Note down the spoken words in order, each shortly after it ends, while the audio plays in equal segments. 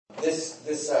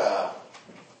This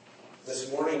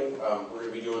morning we're going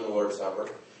to be doing the Lord's Supper,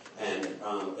 and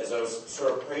as I was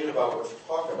sort of praying about what to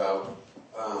talk about,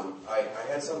 I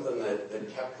had something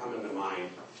that kept coming to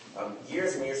mind.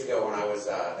 Years and years ago when I was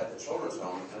at the children's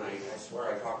home, and I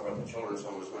swear I talk about the children's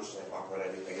home as much as I talk about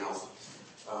anything else,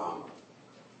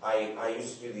 I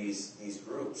used to do these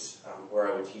groups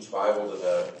where I would teach Bible to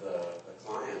the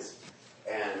clients,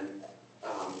 and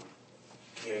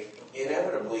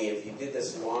inevitably, if you did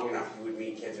this long enough, you would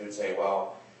meet kids who would say,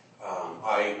 well,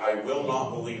 I will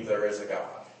not believe there is a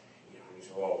God. And you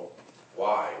say, well,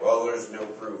 why? Well, there's no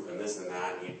proof, and this and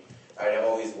that. And I'd have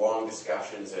all these long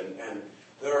discussions, and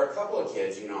there are a couple of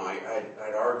kids,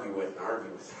 I'd argue with,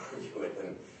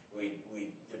 and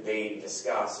we'd debate and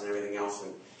discuss and everything else.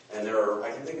 And there are,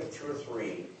 I can think of 2 or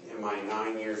 3 in my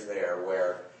 9 years there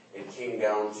where it came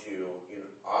down to,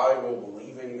 I will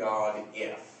believe in God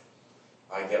if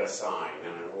I get a sign.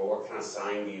 And well, what kind of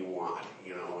sign do you want?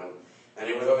 And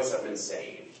it was always something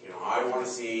insane. I want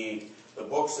to see the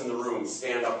books in the room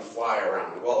stand up and fly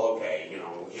around. Well, okay,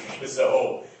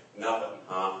 so nothing,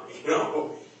 and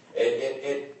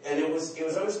it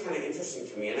was always kind of interesting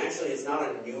to me. And actually, it's not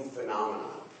a new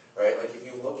phenomenon, right? Like if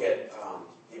you look at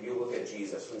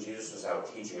Jesus, when Jesus was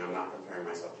out teaching, I'm not comparing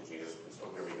myself to Jesus, please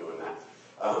don't hear me doing that,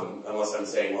 unless I'm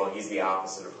saying, well, he's the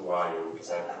opposite of who I am,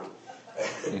 because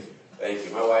thank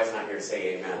you. My wife's not here to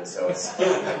say amen, so it's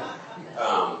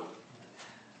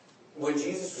when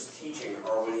Jesus was teaching,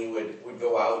 or when he would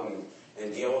go out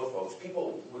and deal with folks,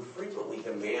 people would frequently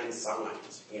demand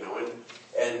signs, and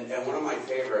one of my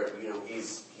favorite,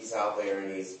 he's out there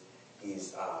and he's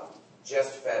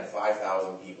just fed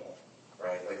 5,000 people,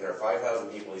 right? Like there are 5,000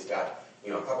 people, he's got,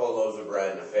 a couple of loaves of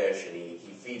bread and a fish, and he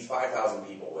feeds 5,000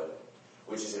 people with it,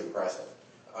 which is impressive.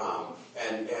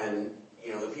 And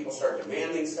the people start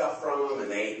demanding stuff from him, and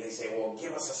they say, well,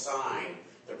 give us a sign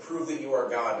to prove that you are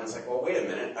God. And it's like, well, wait a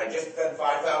minute, I just fed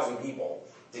 5,000 people.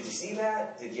 Did you see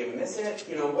that? Did you miss it?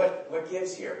 What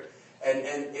gives here? And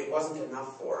it wasn't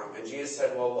enough for him. And Jesus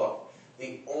said, well, look,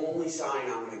 the only sign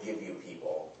I'm going to give you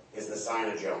people is the sign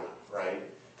of Jonah, right?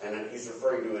 And he's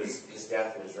referring to his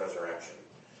death and his resurrection.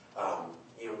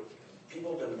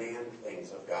 People demand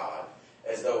things of God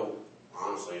as though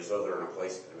they're in a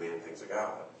place to demand things of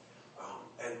God.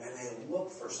 And they look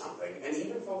for something. And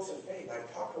even folks of faith, I've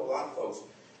talked to a lot of folks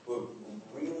who have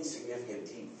really significant,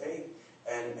 deep faith,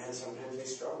 and sometimes they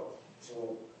struggle. So,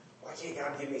 well, why can't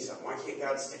God give me something? Why can't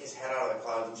God stick his head out of the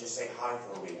clouds and just say hi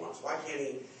for me once? Why can't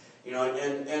he,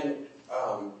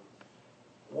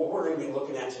 what we're going to be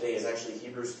looking at today is actually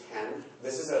Hebrews 10.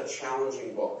 This is a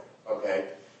challenging book,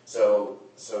 okay? So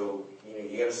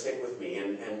you got to stick with me.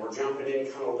 And we're jumping in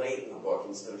kind of late in the book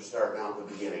instead of starting out at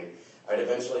the beginning. I'd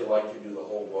eventually like to do the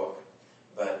whole book,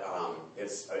 but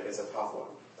it's a tough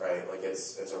one, right? Like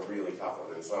it's a really tough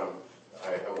one. And so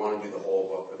I want to do the whole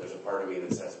book, but there's a part of me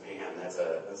that says, man, that's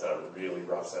a really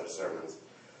rough set of sermons.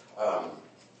 Well,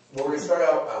 we're going to start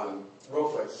out real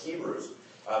quick. Hebrews.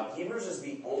 Hebrews is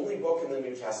the only book in the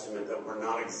New Testament that we're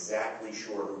not exactly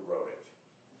sure who wrote it,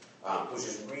 which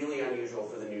is really unusual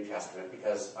for the New Testament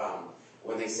because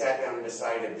when they sat down and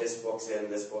decided this book's in,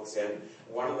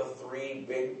 one of the 3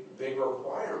 big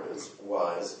requirements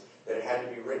was that it had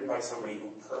to be written by somebody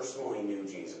who personally knew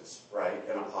Jesus, right?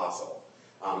 An apostle.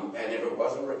 And if it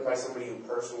wasn't written by somebody who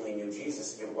personally knew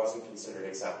Jesus, it wasn't considered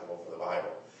acceptable for the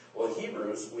Bible. Well,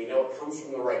 Hebrews, we know it comes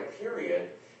from the right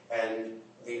period, and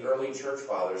the early church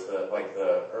fathers, the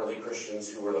early Christians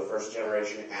who were the first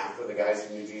generation after the guys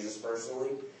who knew Jesus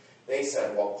personally, they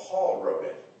said, well, Paul wrote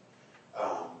it,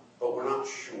 but we're not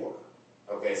sure.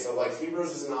 Okay, so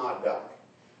Hebrews is an odd duck.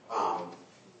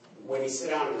 When you sit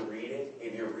down and read it,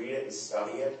 if you read it and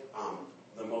study it,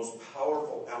 the most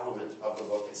powerful element of the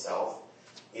book itself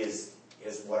is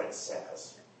what it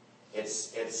says.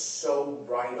 It's so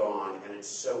right on and it's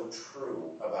so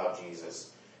true about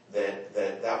Jesus that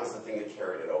was the thing that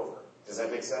carried it over. Does that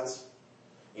make sense?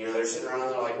 They're sitting around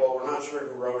and they're like, well, we're not sure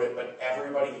who wrote it, but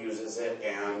everybody uses it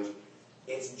and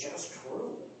it's just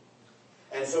true.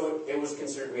 And so it was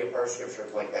considered to be a part of Scripture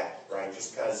like that, right?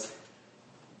 Just because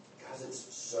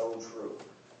it's so true.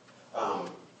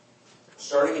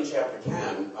 Starting in chapter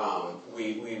 10, all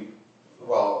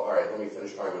right, let me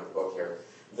finish talking about the book here.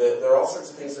 There are all sorts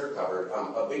of things that are covered.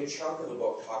 A big chunk of the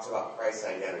book talks about Christ's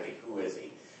identity. Who is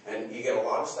he? And you get a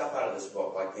lot of stuff out of this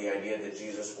book, like the idea that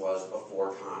Jesus was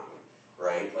before time,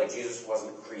 right? Like Jesus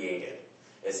wasn't created.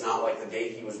 It's not like the day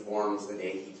he was born was the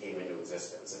day he came into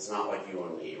existence. It's not like you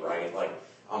and me, right? Like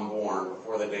I'm born,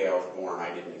 before the day I was born, I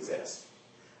didn't exist.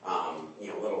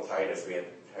 Little Titus, we had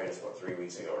Titus, 3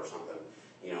 weeks ago or something.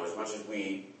 As much as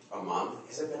a month,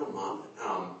 has it been a month?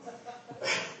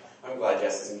 glad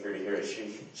Jess isn't here to hear it.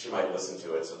 She might listen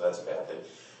to it, so that's a bad thing.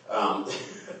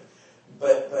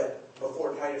 But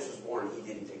before Titus was born, he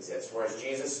didn't exist. Whereas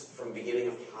Jesus, from the beginning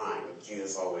of time,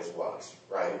 Jesus always was,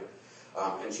 right?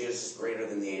 And Jesus is greater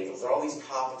than the angels. There are all these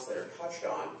topics that are touched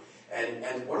on.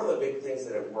 And one of the big things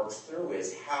that it works through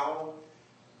is how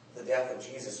the death of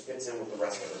Jesus fits in with the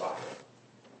rest of the Bible.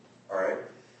 All right?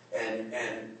 And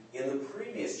in the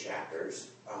previous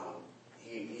chapters,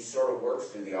 he sort of works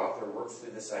through, the author works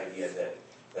through this idea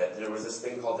that there was this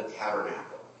thing called the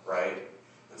tabernacle, right?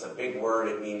 It's a big word.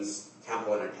 It means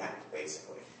temple and a tent,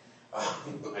 basically.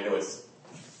 I know it's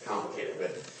complicated,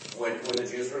 but when the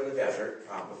Jews were in the desert,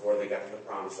 before they got to the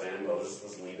promised land and Moses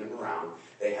was leading them around,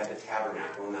 they had the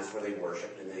tabernacle, and that's where they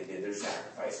worshipped and they did their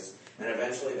sacrifices. And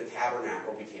eventually the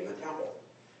tabernacle became the temple,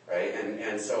 right?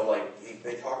 And so like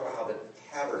they talk about how the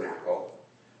tabernacle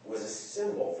was a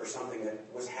symbol for something that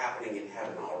was happening in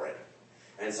heaven already,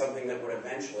 and something that would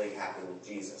eventually happen with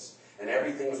Jesus. And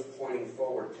everything was pointing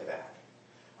forward to that.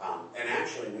 And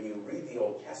actually, when you read the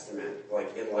Old Testament,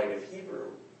 like in light of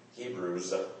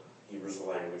Hebrews is a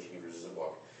language, Hebrews is a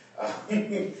book.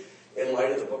 In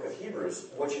light of the book of Hebrews,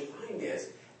 what you find is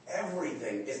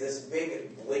everything is this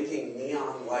big blinking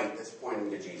neon light that's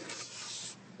pointing to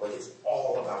Jesus. Like it's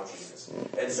all about Jesus.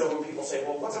 And so when people say,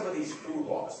 well, what's up with these food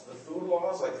laws? The food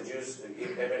laws, like the Jews,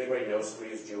 if anybody knows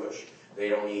somebody who's Jewish, they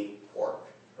don't eat pork,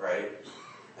 right?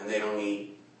 And they don't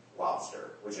eat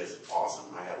lobster, which is awesome.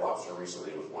 I had lobster recently.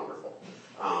 It was wonderful.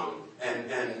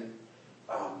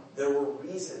 There were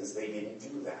reasons they didn't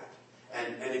do that.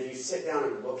 And if you sit down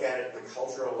and look at it in the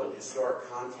cultural and historic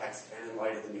context and in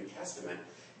light of the New Testament,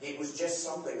 it was just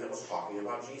something that was talking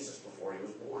about Jesus before he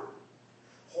was born.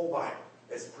 Whole Bible.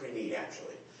 It's pretty neat,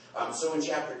 actually. So in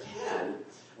chapter 10,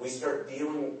 we start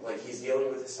he's dealing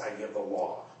with this idea of the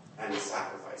law and the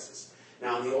sacrifices.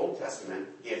 Now, in the Old Testament,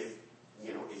 if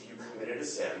you committed a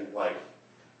sin, like,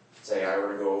 say I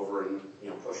were to go over and,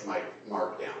 push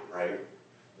Mark down, right?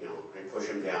 I push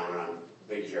him down and I'm a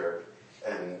big jerk,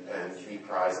 and he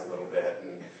cries a little bit,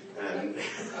 and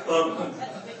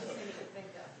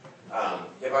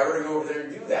if I were to go over there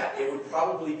and do that, it would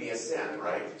probably be a sin,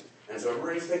 right? And so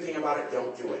everybody's thinking about it,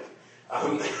 don't do it.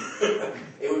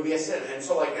 It would be a sin. And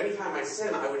so like anytime I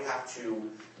sin, I would have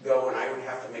to go and I would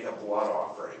have to make a blood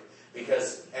offering.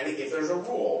 Because if there's a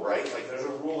rule, right? Like there's a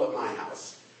rule at my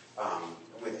house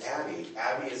with Abby.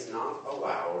 Abby is not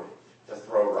allowed to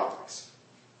throw rocks.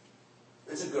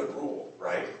 It's a good rule,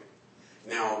 right?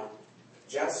 Now,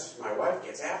 Jess, my wife,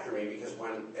 gets after me because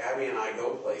when Abby and I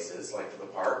go places, like to the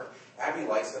park, Abby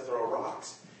likes to throw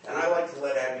rocks. And I like to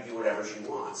let Abby do whatever she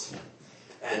wants.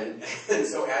 And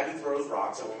so Abby throws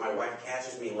rocks, and when my wife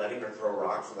catches me letting her throw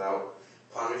rocks without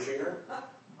punishing her,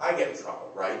 I get in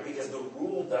trouble, right? Because the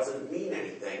rule doesn't mean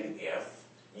anything if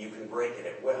you can break it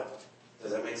at will.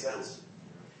 Does that make sense?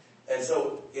 And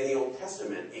so in the Old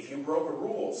Testament, if you broke a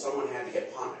rule, someone had to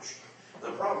get punished.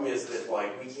 And the problem is that,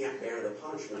 we can't bear the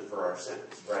punishment for our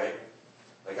sins, right?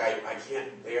 I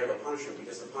can't bear the punishment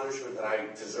because the punishment that I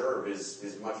deserve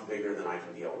is much bigger than I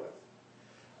can deal with.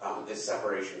 It's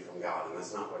separation from God, and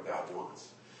that's not what God wants.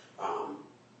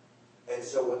 And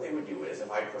so what they would do is,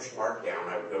 if I pushed Mark down,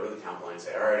 I would go to the temple and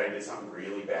say, all right, I did something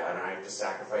really bad, and I have to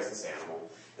sacrifice this animal,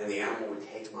 and the animal would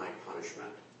take my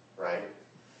punishment, right?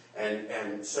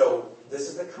 And so this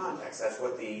is the context. That's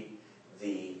what the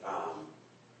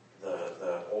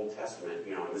Old Testament,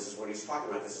 and this is what he's talking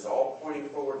about. This is all pointing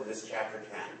forward to this chapter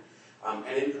 10.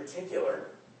 And in particular,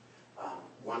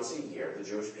 once a year, the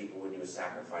Jewish people would do a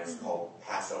sacrifice called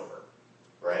Passover,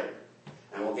 right?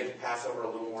 And we'll get to Passover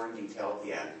a little more in detail at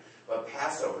the end. But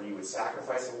Passover, you would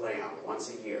sacrifice a lamb once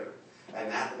a year. And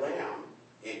that lamb,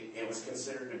 it was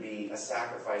considered to be a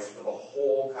sacrifice for the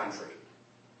whole country,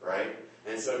 right?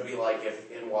 And so it'd be like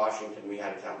if in Washington we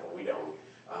had a temple. We don't.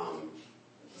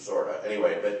 Sort of.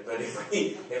 Anyway, but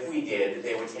if we did,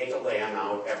 they would take a lamb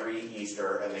out every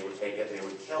Easter, and they would take it, they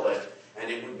would kill it,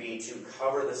 and it would be to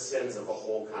cover the sins of the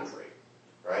whole country,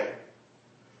 right?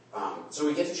 So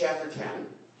we get to chapter 10.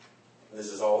 This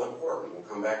is all important. We'll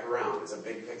come back around. It's a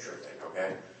big picture thing,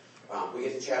 okay? We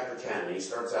get to chapter 10, and he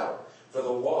starts out, for the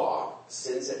law,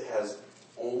 since it has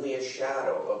only a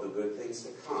shadow of the good things to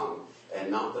come,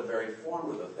 and not the very form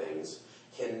of the things,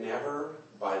 can never,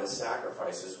 by the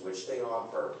sacrifices which they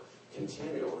offer,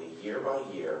 continually, year by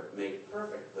year, make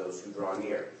perfect those who draw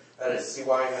near. That is, see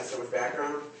why I have so much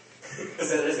background? Because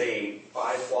that is a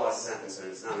 5-clause sentence,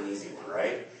 and it's not an easy one,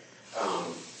 right?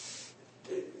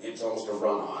 It's almost a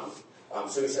run-on.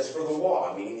 So he says, for the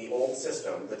law, meaning the old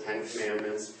system, the 10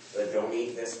 Commandments, the don't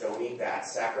eat this, don't eat that,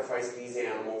 sacrifice these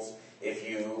animals, If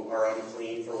you are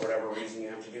unclean for whatever reason, you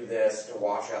have to do this to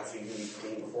wash up so you can be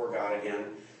clean before God again.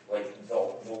 Like the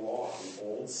law, the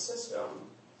old system,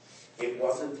 it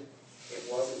wasn't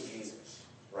Jesus,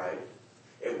 right?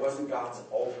 It wasn't God's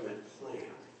ultimate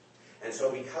plan. And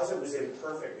so because it was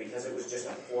imperfect, because it was just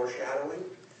a foreshadowing,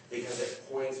 because it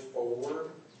points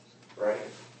forward, right?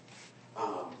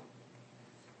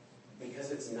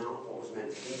 Because it's not what was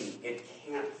meant to be, it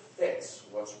can't fix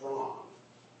what's wrong,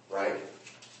 right?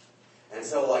 And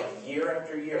so like year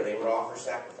after year, they would offer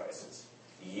sacrifices.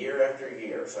 Year after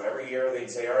year. So every year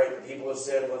they'd say, all right, the people have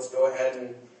sinned, let's go ahead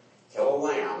and kill a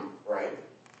lamb, right?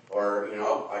 Or,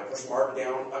 I push Mark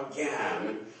down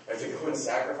again. I have to go and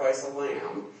sacrifice a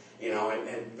lamb.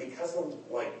 And because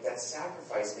that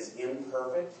sacrifice is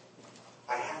imperfect,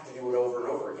 I have to do it over and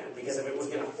over again. Because if it was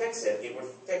going to fix it, it would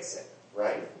fix it,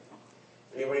 right?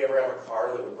 Anybody ever have a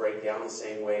car that would break down the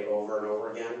same way over and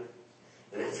over again?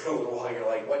 And after a little while, you're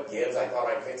like, what gives? I thought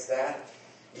I fixed that.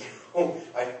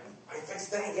 I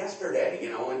fixed that yesterday,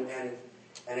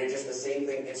 and it's just the same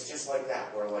thing. It's just like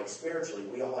that, where like spiritually,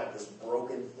 we all have this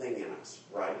broken thing in us,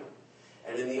 right?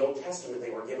 And in the Old Testament,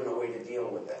 they were given a way to deal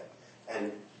with it.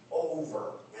 And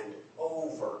over and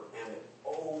over and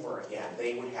over again,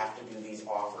 they would have to do these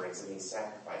offerings and these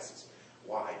sacrifices.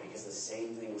 Why? Because the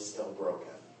same thing was still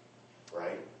broken,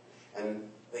 right? And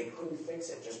they couldn't fix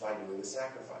it just by doing the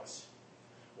sacrifice.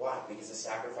 Why? Because the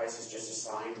sacrifice is just a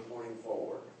sign pointing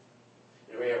forward.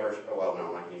 Anybody ever, well, no,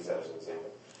 I'm not going to use that as an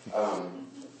example.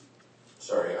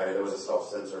 Sorry, there was a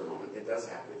self-censor moment. It does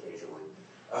happen occasionally.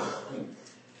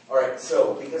 All right,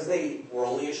 so because they were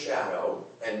only a shadow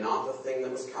and not the thing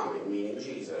that was coming, meaning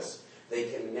Jesus,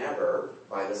 they can never,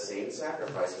 by the same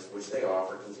sacrifices which they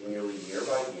offer continually year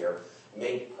by year,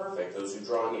 make perfect those who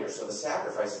draw near. So the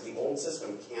sacrifices, the old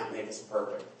system can't make us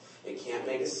perfect. It can't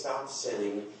make us stop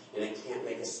sinning, and it can't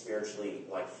make us spiritually,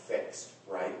 fixed,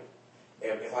 right?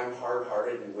 If I'm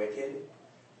hard-hearted and wicked,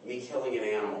 me killing an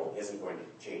animal isn't going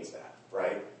to change that,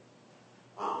 right?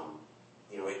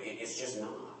 It's just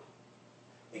not.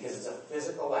 Because it's a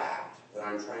physical act that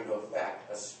I'm trying to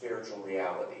affect a spiritual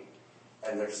reality.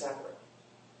 And they're separate.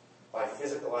 By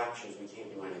physical actions, we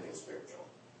can't do anything spiritual.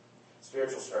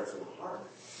 Spiritual starts in the heart.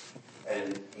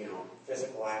 And,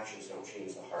 physical actions don't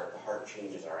change the heart. The heart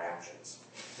changes our actions.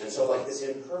 And so, this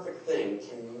imperfect thing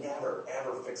can never,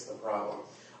 ever fix the problem.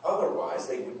 Otherwise,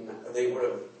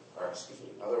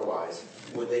 otherwise,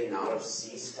 would they not have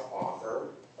ceased to offer,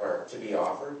 or to be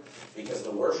offered? Because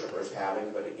the worshipers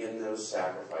having, but in those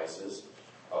sacrifices,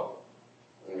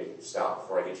 let me stop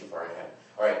before I get too far ahead.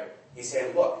 All right, he's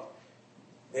saying, look,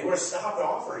 they would have stopped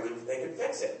offering if they could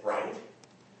fix it, right?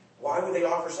 Why would they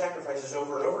offer sacrifices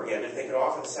over and over again if they could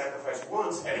offer the sacrifice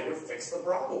once and it would fix the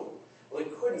problem? Well, they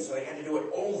couldn't, so they had to do it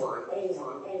over and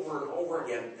over and over and over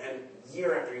again, and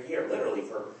year after year, literally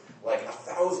for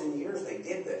 1,000 years they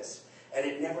did this. And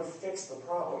it never fixed the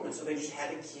problem. And so they just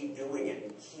had to keep doing it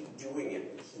and keep doing it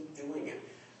and keep doing it.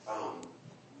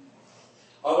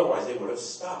 Otherwise, they would have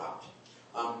stopped.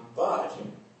 But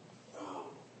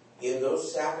in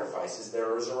those sacrifices,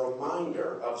 there is a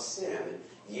reminder of sin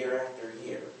year after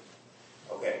year.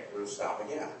 Okay, we're going to stop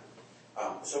again.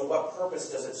 So what purpose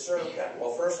does it serve then?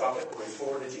 Well, first off, it points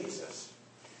forward to Jesus.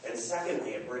 And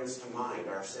secondly, it brings to mind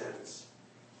our sins.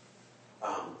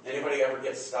 Anybody ever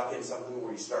get stuck in something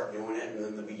where you start doing it and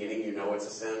in the beginning you know it's a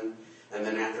sin, and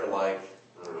then after a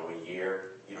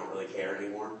year, you don't really care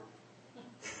anymore?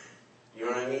 You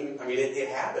know what I mean? I mean, it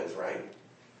happens, right?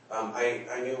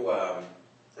 I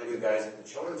knew guys at the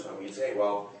children's home. You'd say,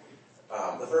 well,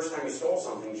 the first time you stole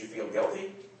something, did you feel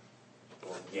guilty?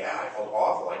 Well, yeah, I felt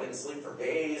awful. I didn't sleep for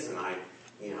days, and I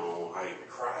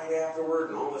cried afterward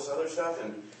and all this other stuff.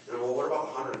 And well, what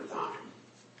about the 100th time?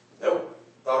 Nope.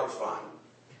 Thought it was fun.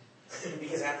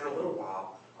 Because after a little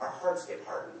while, our hearts get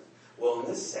hardened. Well, in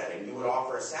this setting, you would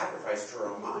offer a sacrifice to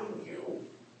remind you,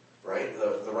 right?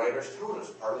 The writer's telling us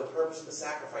part of the purpose of the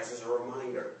sacrifice is a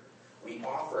reminder. We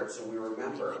offer it so we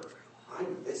remember,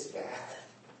 I'm this bad.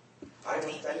 I've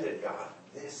offended God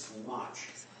this much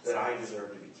that I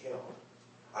deserve to be killed.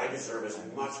 I deserve as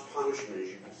much punishment as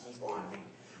you can heap on me.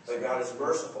 But God is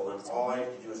merciful, and all I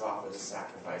have to do is offer the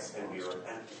sacrifice and be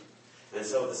repentant. And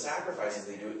so the sacrifices,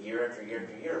 they do it year after year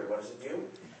after year. What does it do?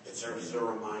 It serves as a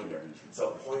reminder. So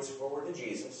it points forward to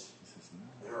Jesus,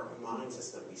 and it reminds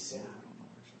us that we sin.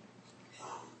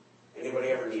 Anybody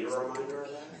ever need a reminder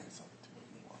of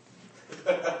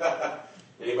that?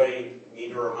 Anybody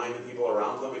need to remind the people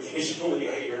around them occasionally?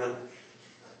 Hey, you're not.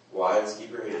 Wives, keep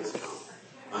your hands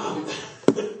down.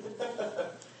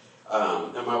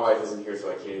 And my wife isn't here,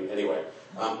 so I can't even. Anyway,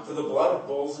 for the blood of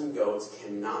bulls and goats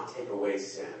cannot take away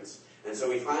sins. And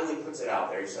so he finally puts it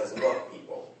out there. He says, look,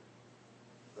 people,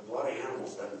 the blood of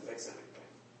animals doesn't fix anything.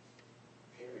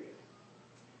 Period.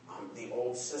 The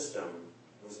old system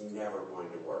was never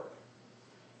going to work.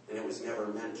 And it was never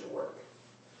meant to work.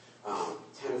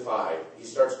 10:5, he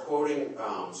starts quoting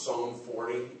Psalm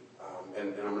 40,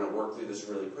 and I'm going to work through this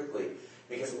really quickly,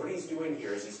 because what he's doing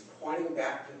here is he's pointing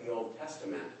back to the Old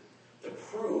Testament to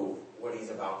prove what he's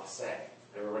about to say.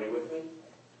 Everybody with me?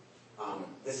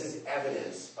 This is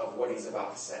evidence of what he's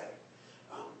about to say.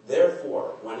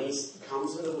 Therefore, when he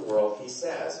comes into the world, he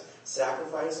says,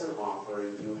 sacrifice and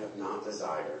offering you have not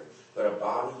desired, but a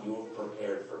body you have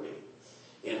prepared for me.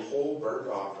 In whole burnt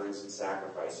offerings and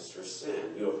sacrifices for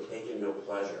sin, you have taken no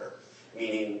pleasure.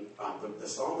 Meaning, the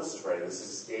psalmist is writing, this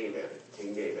is David,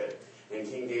 King David, and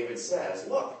King David says,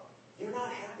 look, you're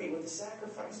not happy with the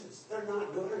sacrifices. They're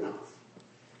not good enough.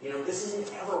 This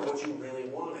isn't ever what you really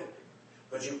wanted.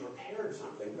 But you prepared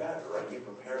something better, right? You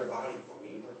prepared a body for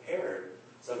me. You prepared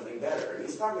something better. And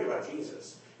he's talking about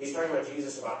Jesus. He's talking about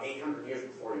Jesus about 800 years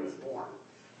before he was born.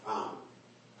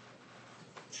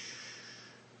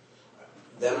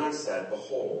 Then I said,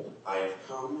 behold, I have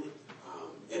come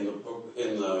in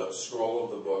the scroll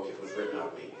of the book, it was written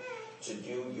of me, to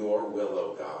do your will,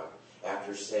 O God.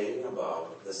 After saying above,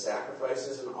 the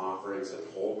sacrifices and offerings and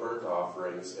whole burnt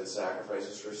offerings and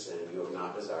sacrifices for sin you have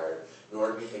not desired,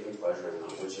 nor have you taken pleasure in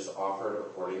them, which is offered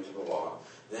according to the law.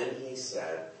 Then he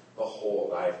said,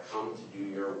 behold, I have come to do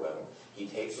your will. He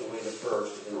takes away the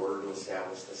first in order to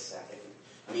establish the second.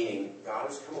 Meaning, God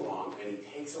has come along and he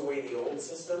takes away the old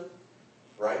system,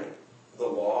 right? The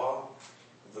law,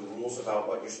 the rules about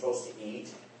what you're supposed to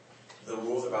eat, the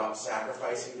rules about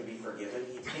sacrificing to be forgiven.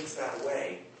 He takes that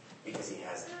away because he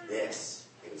has this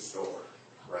in store,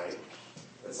 right?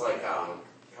 It's like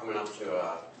coming up to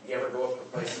you ever go up to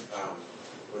a place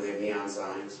where they have neon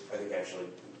signs? I think actually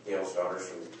Dale's daughter's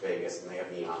from Vegas and they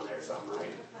have neon there or something,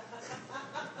 right?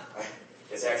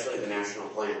 It's actually the national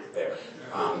plant there.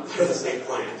 They're the same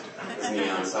plant as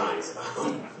neon signs.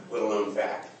 Little known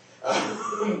fact.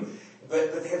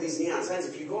 But they have these neon signs.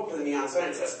 If you go up to the neon sign,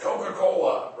 it says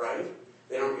Coca-Cola, right?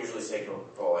 They don't usually say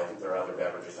Coca-Cola. I think there are other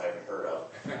beverages I haven't heard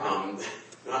of.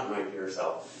 Not my pure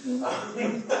self.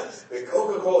 But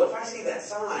Coca-Cola, if I see that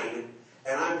sign,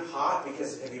 and I'm hot,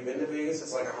 because have you been to Vegas?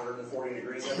 It's like 140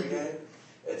 degrees every day.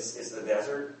 It's the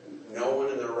desert. No one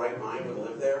in their right mind would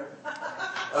live there.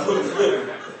 I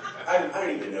don't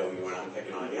even know you when I'm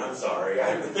picking on you. I'm sorry.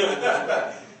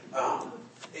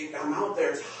 I'm out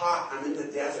there, it's hot, I'm in the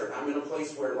desert, I'm in a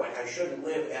place where I shouldn't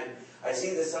live, and I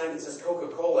see this sign that says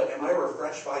Coca-Cola. Am I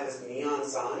refreshed by this neon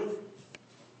sign?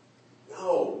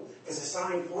 No, because the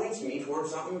sign points me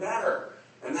towards something better,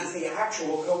 and that's the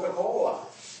actual Coca-Cola.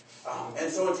 And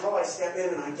so until I step in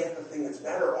and I get the thing that's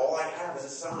better, all I have is a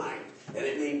sign, and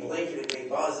it may blink and it may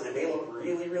buzz and it may look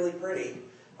really, really pretty,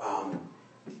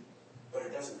 but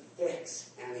it doesn't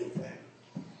fix anything.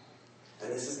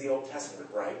 And this is the Old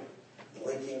Testament, right?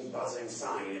 Blinking, buzzing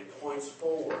sign. It points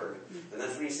forward. And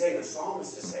that's what he's saying. The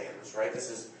psalmist is saying this, right?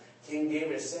 This is King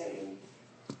David is saying,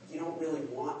 you don't really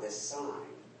want this sign.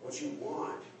 What you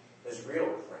want is real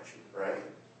refreshment, right?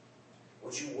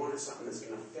 What you want is something that's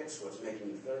going to fix what's making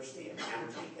you thirsty and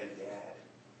empty and dead.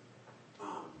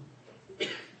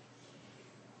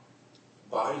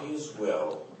 By his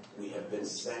will, we have been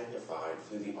sanctified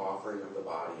through the offering of the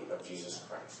body of Jesus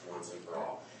Christ once and for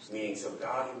all. Meaning, so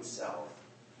God himself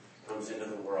comes into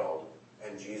the world,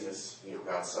 and Jesus,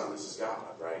 God's Son, this is God,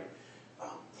 right,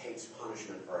 takes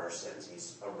punishment for our sins.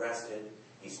 He's arrested,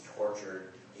 he's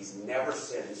tortured, he's never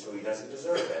sinned, so he doesn't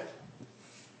deserve it.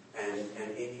 And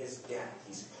in his death,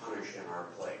 he's punished in our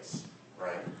place,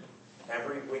 right?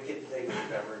 Every wicked thing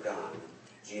I've ever done,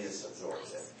 Jesus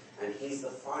absorbs it. And he's the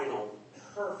final,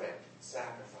 perfect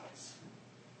sacrifice.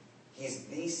 He's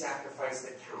the sacrifice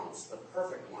that counts, the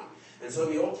perfect one. And so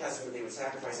in the Old Testament, they would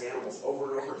sacrifice animals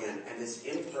over and over again, and this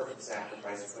imperfect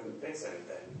sacrifice couldn't fix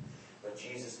anything. But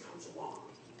Jesus comes along.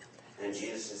 And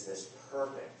Jesus is this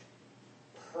perfect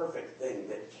thing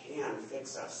that can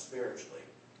fix us spiritually.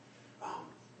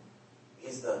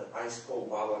 He's the ice-cold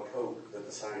bottle of Coke that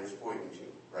the sign is pointing to,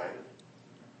 right?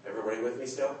 Everybody with me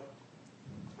still?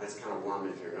 It's kind of warm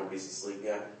in here. Nobody's asleep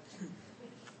yet?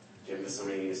 Jim, does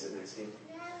somebody need to sit next to you?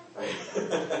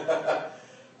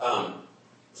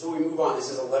 So we move on. This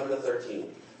is 11 to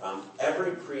 13.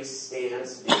 Every priest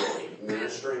stands daily,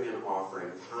 ministering and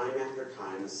offering time after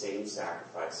time the same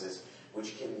sacrifices,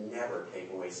 which can never take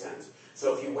away sins.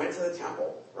 So if you went to the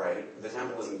temple, right? The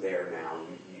temple isn't there now.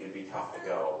 It'd be tough to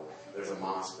go. There's a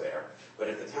mosque there. But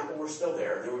if the temple were still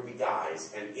there, there would be guys,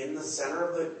 and in the center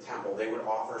of the temple, they would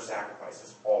offer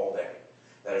sacrifices all day.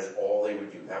 That is all they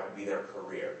would do. That would be their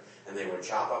career. And they would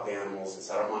chop up animals and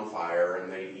set them on fire,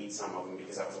 and they'd eat some of them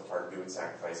because that was a part of doing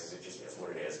sacrifices. It just is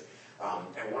what it is.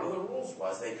 And one of the rules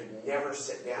was they could never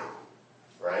sit down,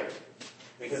 right?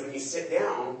 Because when you sit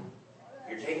down,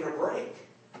 you're taking a break.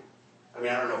 I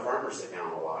mean, I don't know, farmers sit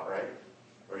down a lot, right?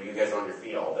 Or are you guys on your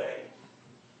feet all day?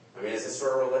 I mean, is this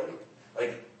sort of related?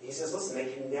 Like, he says, listen,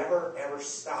 they can never, ever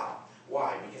stop.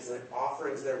 Why? Because the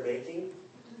offerings they're making,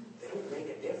 they don't make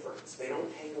a difference. They don't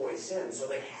take away sin, so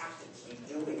they have to keep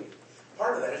doing it.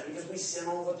 Part of that is because we sin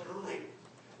all the time,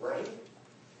 right?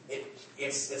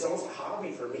 It's almost a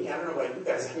hobby for me. I don't know about you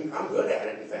guys. I'm good at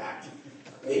it, in fact.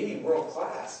 Maybe world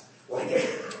class. Like,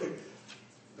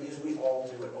 because we all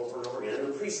do it over and over again.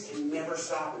 And the priests can never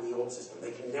stop in the old system.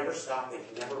 They can never stop. They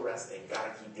can never rest. They've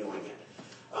got to keep doing it.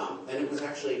 And it was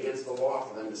actually against the law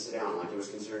for them to sit down. Like, it was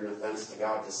considered an offense to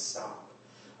God to stop.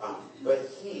 But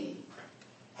he,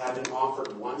 having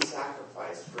offered one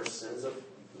sacrifice for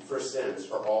sins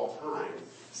for all time,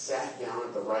 sat down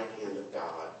at the right hand of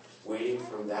God, waiting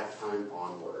from that time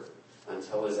onward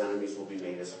until his enemies will be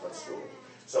made his footstool.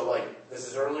 So, like, this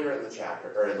is earlier in the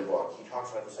chapter, or in the book, he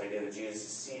talks about this idea that Jesus is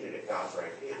seated at God's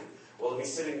right hand. Well, if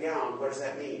he's sitting down, what does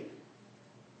that mean?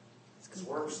 It's because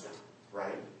work's done,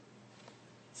 right?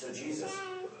 So Jesus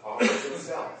offers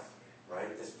himself,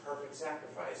 right, this perfect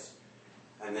sacrifice,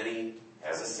 and then he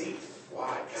has a seat.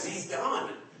 Why? Because he's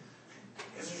done.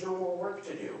 Because there's no more work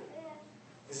to do.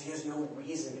 Because he has no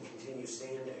reason to continue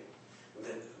standing.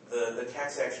 The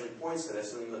text actually points to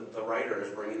this, and the writer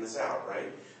is bringing this out,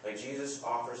 right? Like, Jesus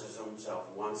offers himself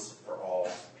once for all,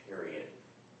 period.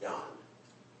 Done.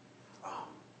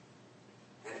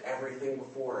 And everything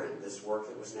before it, this work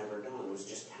that was never done, was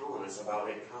just telling us about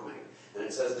it coming. And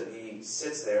it says that he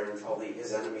sits there until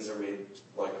his enemies are made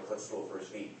like a footstool for his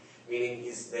feet. Meaning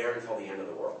he's there until the end of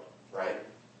the world, right?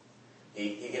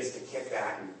 He gets to kick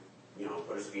back and,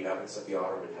 put his feet up, except the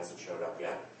Ottoman hasn't showed up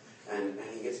yet. And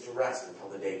he gets to rest until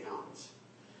the day comes.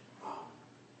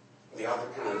 The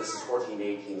author this is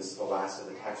 14:18, this is the last of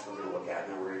the text we're going to look at,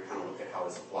 and then we're going to kind of look at how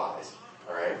this applies.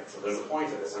 All right? So there's a point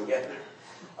to this. I'm getting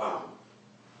there.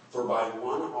 For by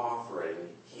one offering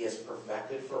he has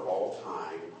perfected for all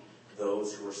time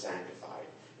those who are sanctified.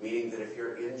 Meaning that if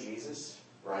you're in Jesus,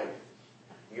 right,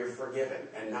 you're forgiven.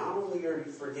 And not only are you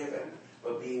forgiven,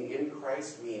 but being in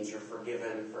Christ means you're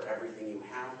forgiven for everything you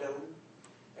have done,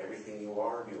 everything you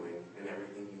are doing, and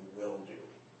everything you will do.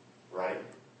 Right?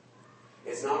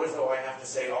 It's not as though I have to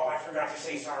say, I forgot to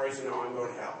say sorry, so now I'm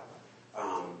going to hell.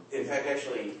 In fact,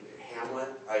 actually, Hamlet,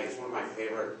 it's one of my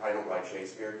favorite. I don't like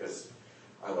Shakespeare because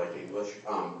I like English.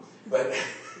 But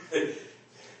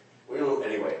we don't,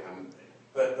 anyway.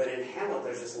 But in Hamlet,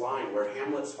 there's this line where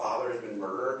Hamlet's father has been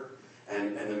murdered,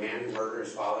 and the man who murdered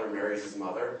his father marries his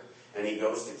mother, and he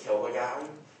goes to kill the guy,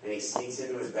 and he sneaks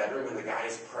into his bedroom, and the guy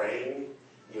is praying,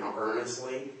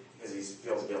 earnestly, because he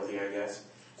feels guilty, I guess.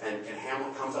 And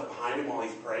Hamlet comes up behind him while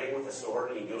he's praying with a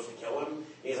sword, and he goes to kill him. And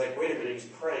he's like, wait a minute, he's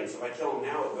praying, so if I kill him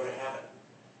now, he'll go to heaven.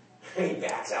 And he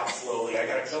backs out slowly. I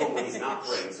got to kill him when he's not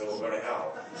praying, so we'll go to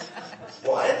hell.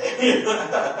 What?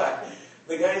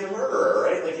 The guy's a murderer,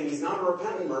 right? Like, and he's not a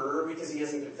repentant murderer because he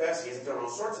hasn't confessed. He hasn't done all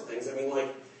sorts of things. I mean,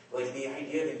 like the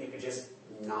idea that you could just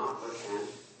not repent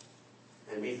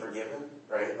and be forgiven,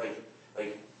 right?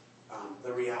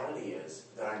 The reality is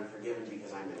that I'm forgiven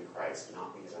because I'm in Christ,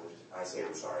 not because I say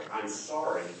I'm sorry. I'm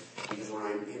sorry because when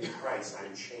I'm in Christ,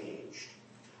 I'm changed.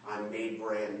 I'm made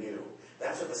brand new.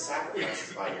 That's what the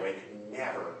sacrifices, by the way, can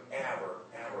never, ever,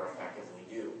 ever effectively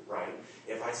do, right?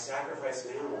 If I sacrifice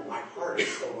an animal, my heart is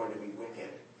still going to be wicked.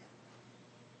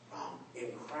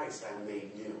 In Christ, I'm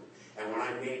made new. And when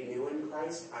I'm made new in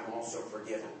Christ, I'm also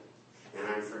forgiven. And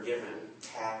I'm forgiven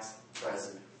past,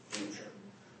 present, future.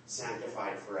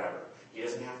 Sanctified forever. He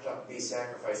doesn't have to be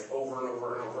sacrificed over and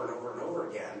over and over and over and over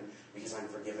again because I'm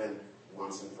forgiven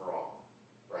once and for all.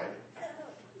 Right?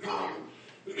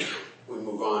 We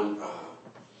move on.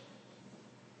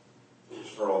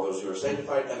 For all those who are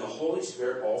sanctified. And the Holy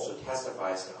Spirit also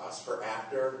testifies to us. For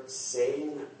after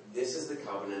saying, this is the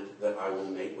covenant that I will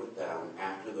make with them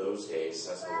after those days,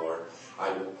 says the Lord,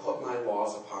 I will put my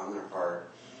laws upon their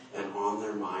heart, and on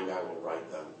their mind I will write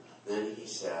them. Then he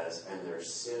says, and their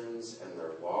sins and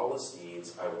their lawless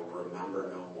deeds I will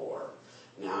remember no more.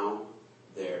 Now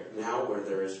where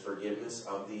there is forgiveness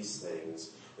of these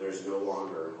things, there is no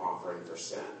longer an offering for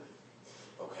sin.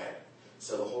 Okay,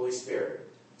 so the Holy Spirit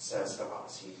says to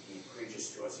us, he preaches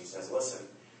to us, he says, listen,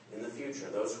 in the future,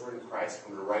 those who are in Christ,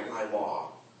 I'm going to write my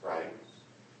law, right?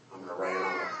 I'm going to write it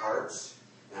on their hearts,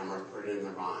 and I'm going to put it in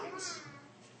their minds.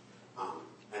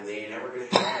 And they ain't ever going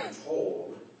to have to be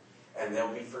told And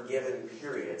they'll be forgiven,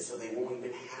 period. So they won't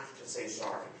even have to say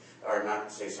sorry. Or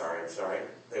not say sorry, I'm sorry.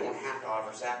 They won't have to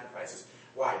offer sacrifices.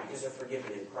 Why? Because they're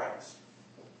forgiven in Christ.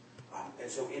 And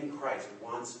so in Christ,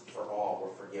 once for all,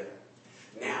 we're forgiven.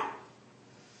 Now,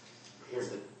 here's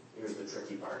the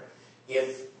tricky part.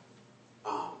 If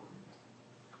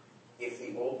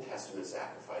the Old Testament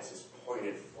sacrifices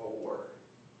pointed forward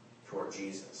toward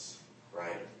Jesus,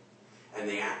 right? And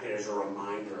they acted as a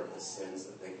reminder of the sins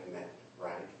that they commit,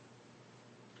 right?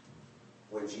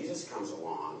 When Jesus comes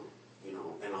along,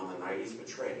 and on the night he's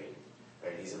betrayed,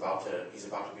 right? He's about to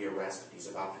be arrested. He's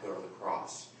about to go to the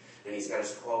cross. And he's got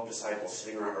his 12 disciples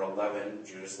sitting around, or 11,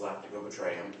 Judas left to go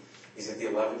betray him. He's got the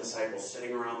 11 disciples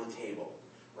sitting around the table,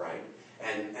 right?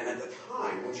 And at the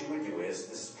time, what you would do is,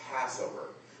 this is Passover.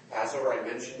 Passover, I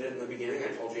mentioned it in the beginning.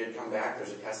 I told you it'd come back.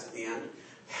 There's a test at the end.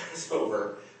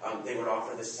 Passover, they would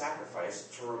offer this sacrifice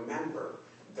to remember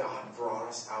God brought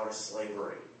us out of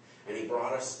slavery. And he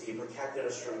protected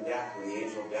us from death when the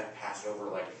angel of death passed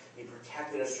over. He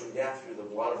protected us from death through the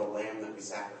blood of a lamb that we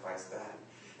sacrificed then.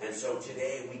 And so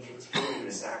today we continue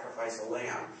to sacrifice a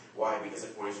lamb. Why? Because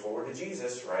it points forward to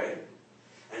Jesus, right?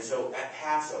 And so at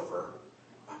Passover,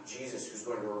 Jesus, who's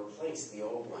going to replace the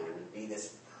old lamb and be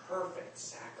this perfect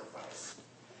sacrifice,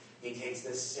 he takes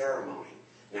this ceremony.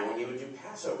 Now, when you would do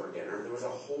Passover dinner, there was a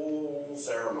whole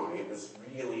ceremony. It was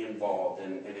really involved,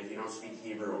 and if you don't speak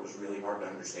Hebrew, it was really hard to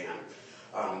understand.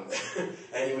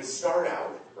 And you would start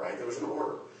out, right, there was an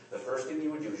order. The first thing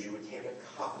you would do is you would take a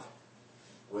cup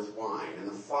with wine, and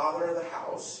the father of the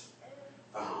house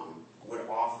would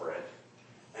offer it,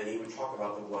 and he would talk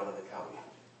about the blood of the covenant.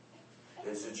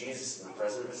 And so Jesus, in the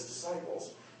presence of his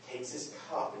disciples, takes his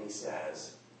cup and he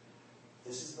says,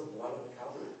 "This is the blood of the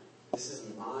covenant. This is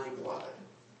my blood.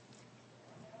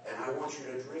 And I want you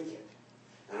to drink it.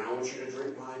 And I want you to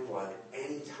drink my blood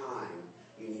anytime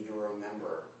you need to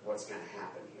remember what's going to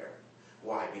happen here."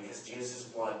 Why? Because Jesus'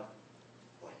 blood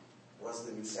was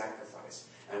the new sacrifice.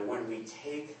 And when we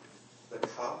take the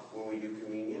cup, when we do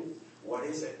communion, what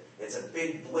is it? It's a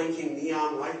big blinking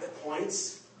neon light that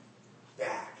points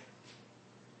back.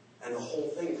 And the whole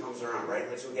thing comes around, right?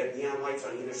 So we get neon lights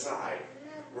on either side.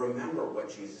 Remember what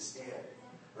Jesus did.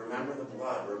 Remember the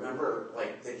blood. Remember,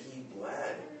 that he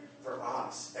bled for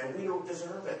us. And we don't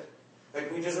deserve it.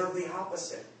 We deserve the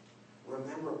opposite.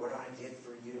 Remember what I did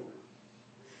for you.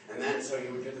 And then, so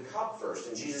you would do the cup first,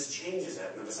 and Jesus changes it.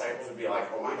 And the disciples would be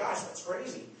like, "Oh my gosh, that's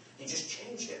crazy. He just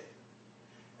changed it."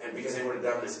 And because they would have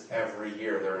done this every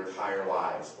year, their entire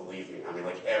lives, believe me.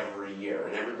 Every year.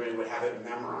 And everybody would have it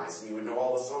memorized, and you would know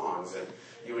all the songs, and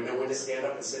you would know when to stand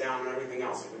up and sit down and everything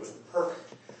else. It was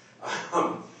perfect.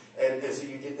 And so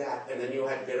you did that, and then you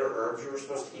had bitter herbs you were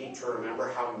supposed to eat to remember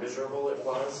how miserable it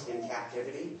was in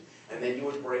captivity. And then you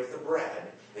would break the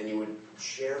bread, and you would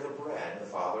share the bread. The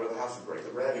father of the house would break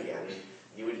the bread again, and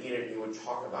you would eat it, and you would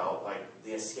talk about,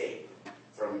 the escape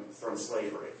from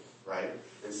slavery, right?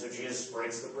 And so Jesus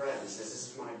breaks the bread and says,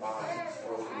 "This is my body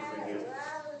broken for you."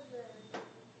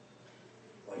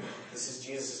 This is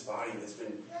Jesus' body that's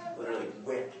been literally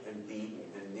whipped and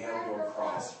beaten and nailed to a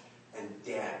cross and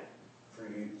dead for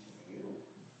you.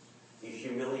 He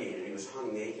humiliated. He was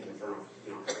hung naked in front of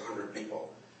 100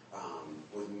 people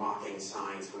with mocking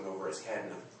signs hung over his head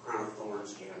and a crown of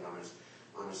thorns jammed on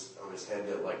his head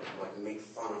to make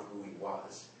fun of who he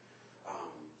was.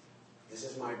 This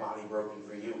is my body broken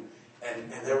for you.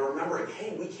 And they're remembering,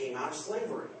 hey, we came out of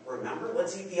slavery. Remember?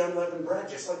 Let's eat the unleavened bread,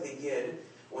 just like they did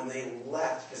when they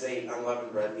left, because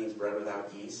unleavened bread means bread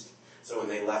without yeast. So when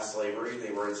they left slavery,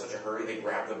 they were in such a hurry, they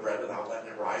grabbed the bread without letting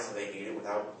it rise, so they ate it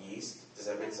without yeast. Does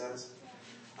that make sense?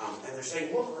 And they're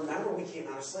saying, look, remember we came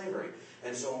out of slavery.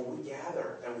 And so when we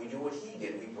gather and we do what he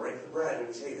did, we break the bread and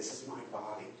we say, this is my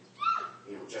body.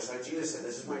 Just like Jesus said,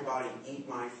 this is my body, eat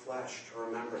my flesh to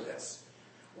remember this.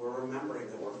 We're remembering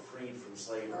that we're freed from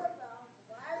slavery.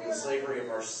 From the slavery of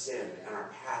our sin and our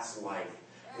past life.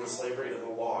 From the slavery to the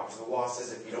law. Because the law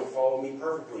says if you don't follow me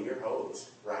perfectly, you're hosed,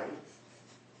 right?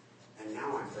 And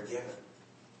now I'm forgiven.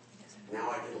 Now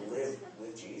I can live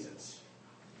with Jesus.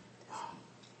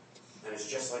 And it's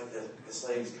just like the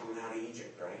slaves coming out of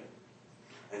Egypt, right?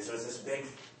 And so it's this big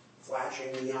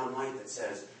flashing neon light that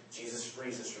says, Jesus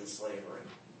frees us from slavery.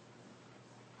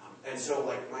 And so,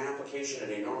 my application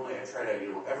today, normally I try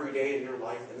to, every day in your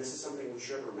life, and this is something we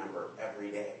should remember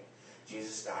every day.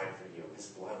 Jesus died for you. His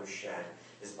blood was shed.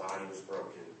 His body was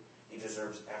broken. He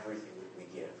deserves everything that we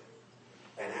give.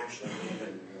 And actually,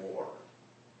 even more.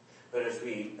 But as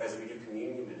we do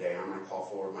communion today, I'm going to call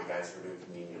forward my guys who are doing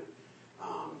communion.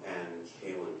 And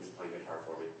Kaylin, who's playing guitar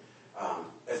for me.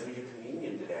 As we do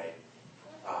communion today,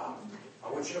 I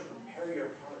want you to prepare your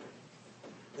heart.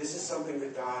 This is something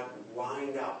that God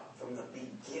lined up from the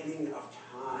beginning of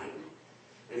time.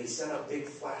 And he set up big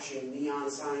flashing neon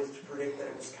signs to predict that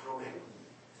it was coming.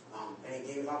 And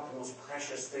he gave up the most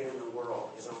precious thing in the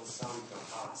world, his own son,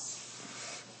 for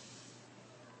us,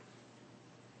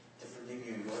 to forgive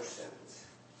you your sins.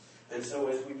 And so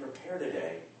as we prepare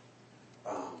today,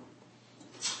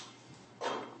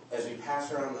 as we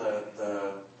pass around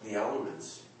the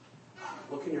elements,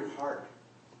 look in your heart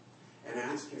and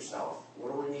ask yourself,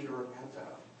 what do I need to repent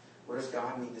of? What does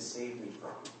God need to save me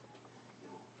from?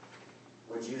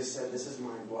 When Jesus said, this is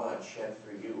my blood shed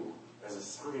for you as a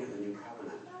sign of the new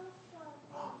covenant,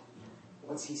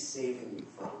 what's he saving you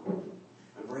from?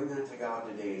 And bring that to God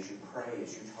today as you pray,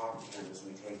 as you talk to him, as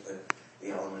we take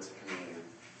the elements of communion.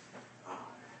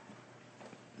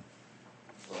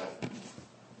 Go ahead.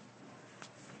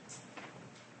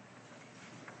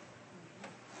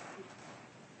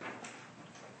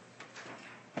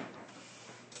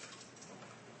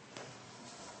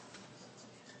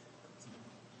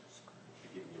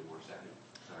 Give me one more second.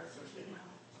 Sorry.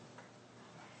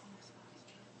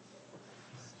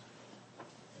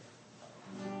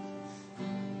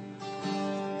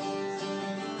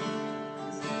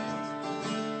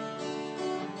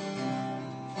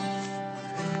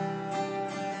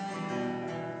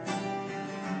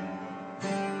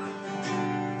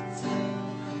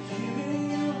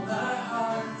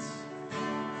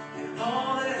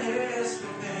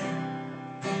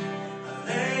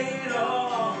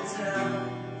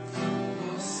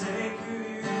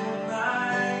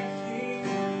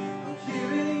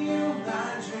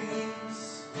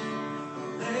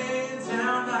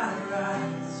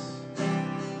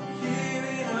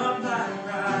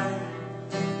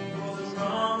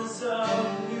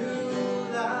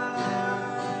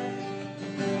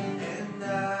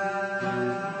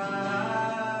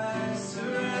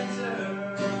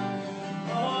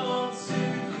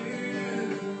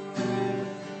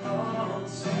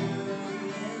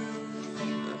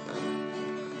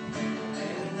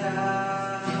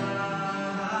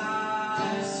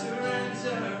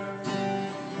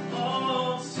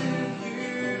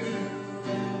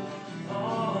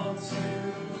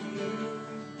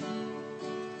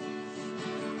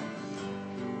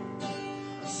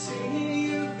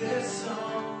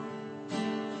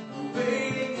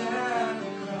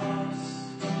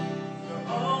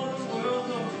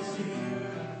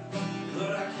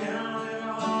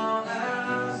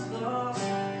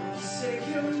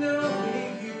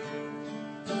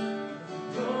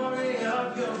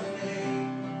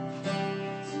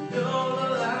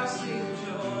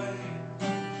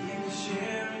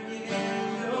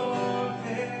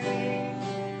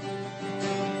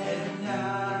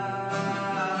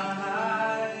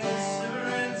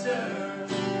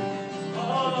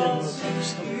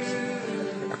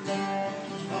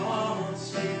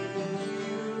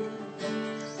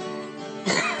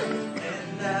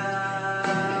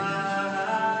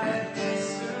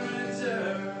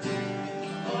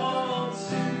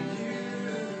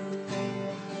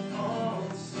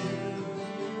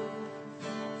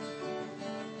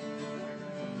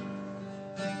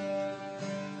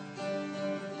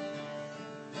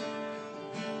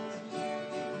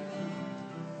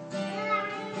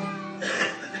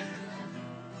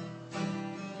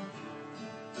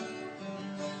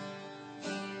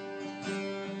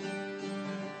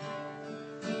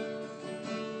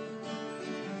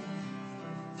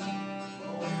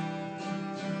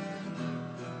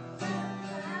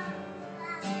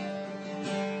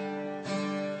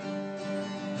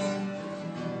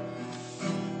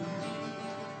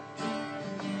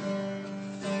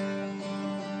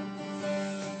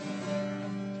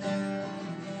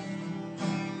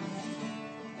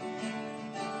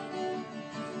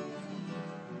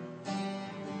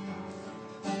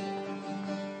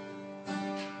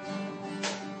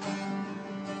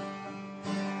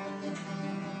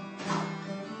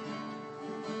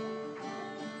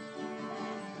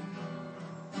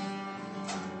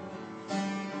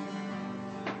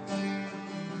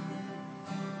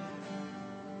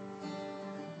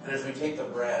 And as we take the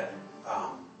bread,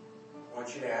 I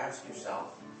want you to ask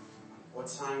yourself, what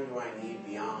sign do I need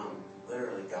beyond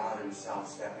literally God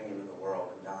himself stepping into the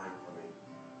world and dying for me?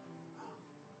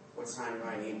 What sign do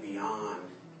I need beyond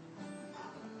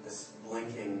this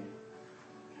blinking,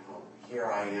 here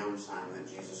I am sign that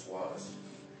Jesus was?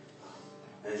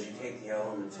 And as you take the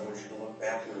elements, I want you to look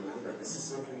back and remember, this is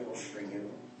something that was for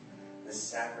you. This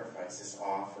sacrifice, this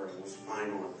offering was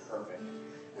final and perfect,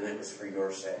 and it was for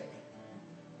your sake.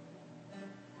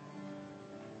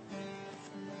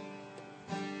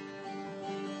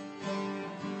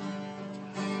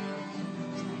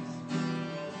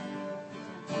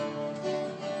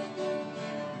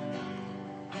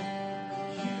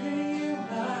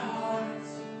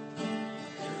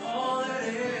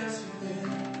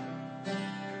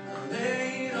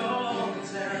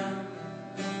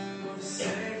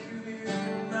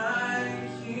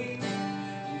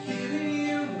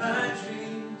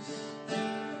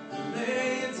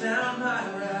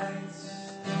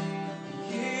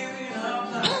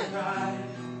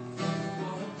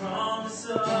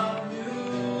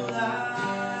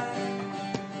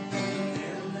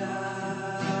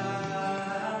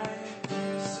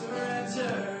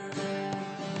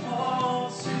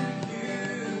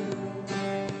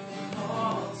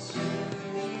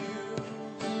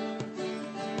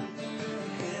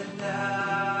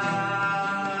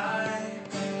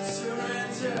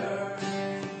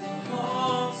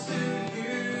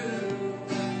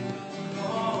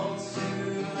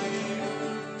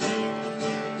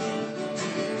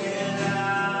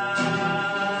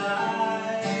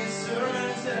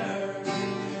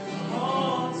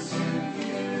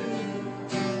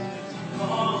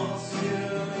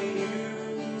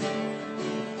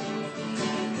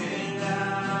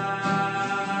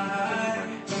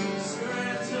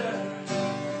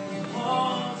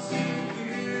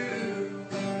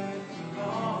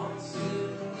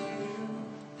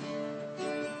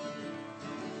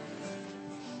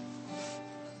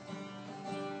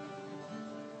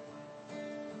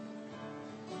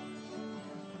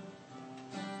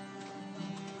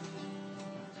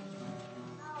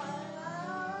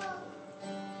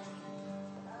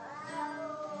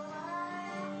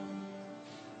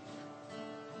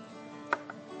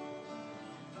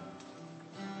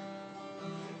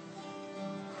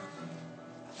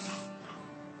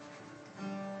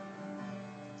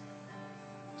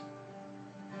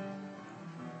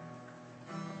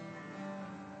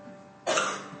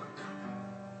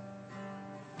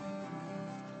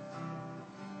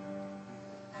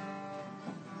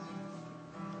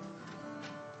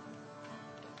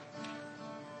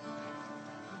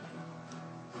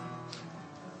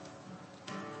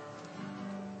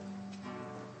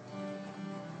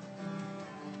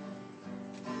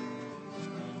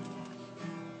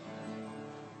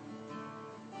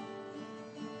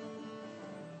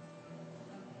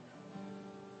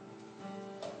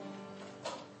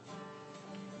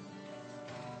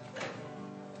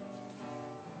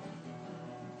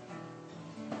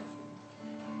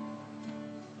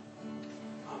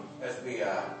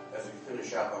 as we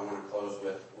finish up, I want to close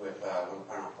with one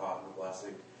final thought and a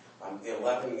blessing. The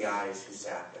 11 guys who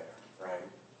sat there, right?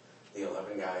 The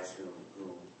 11 guys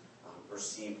who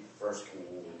received First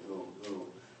Communion, who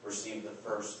received the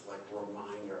first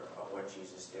reminder of what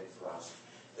Jesus did for us.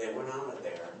 They went out of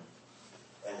there,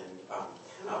 and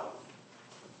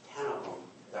 10 of them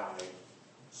died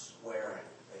swearing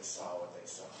they saw what they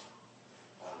saw.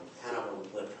 10 of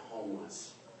them lived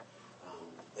homeless.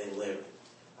 They lived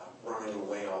running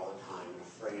away all the time and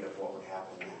afraid of what would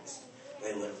happen next.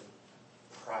 They lived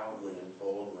proudly and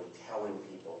boldly telling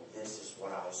people, this is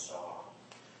what I saw.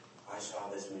 I saw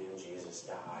this man Jesus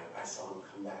die. I saw him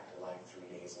come back to life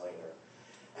 3 days later.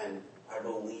 And I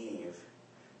believe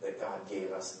that God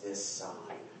gave us this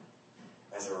sign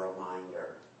as a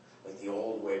reminder. Like the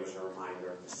old way was a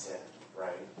reminder of the sin,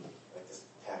 right? Like this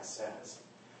text says.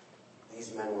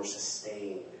 These men were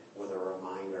sustained with a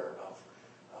reminder of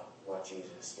what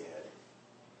Jesus did.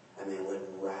 And they lived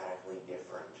radically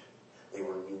different. They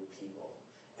were new people.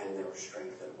 And they were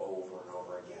strengthened over and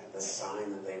over again. The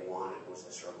sign that they wanted was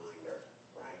this reminder,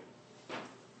 right?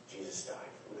 Jesus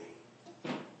died for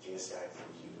me. Jesus died for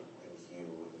you and you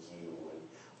and you and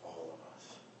all of us.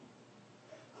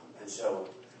 And so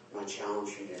my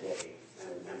challenge to you today,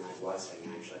 and my blessing,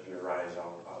 actually, if you rise,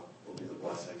 will do the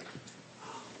blessing.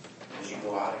 As you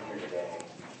go out of here today,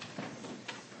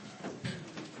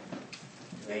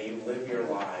 may you live your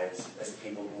lives as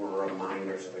people who are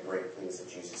reminders of the great things that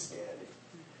Jesus did.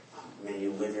 May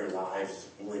you live your lives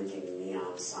blinking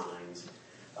neon signs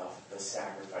of the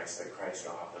sacrifice that Christ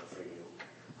offered for you.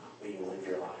 May you live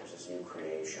your lives as new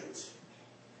creations.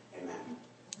 Amen.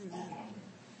 Amen.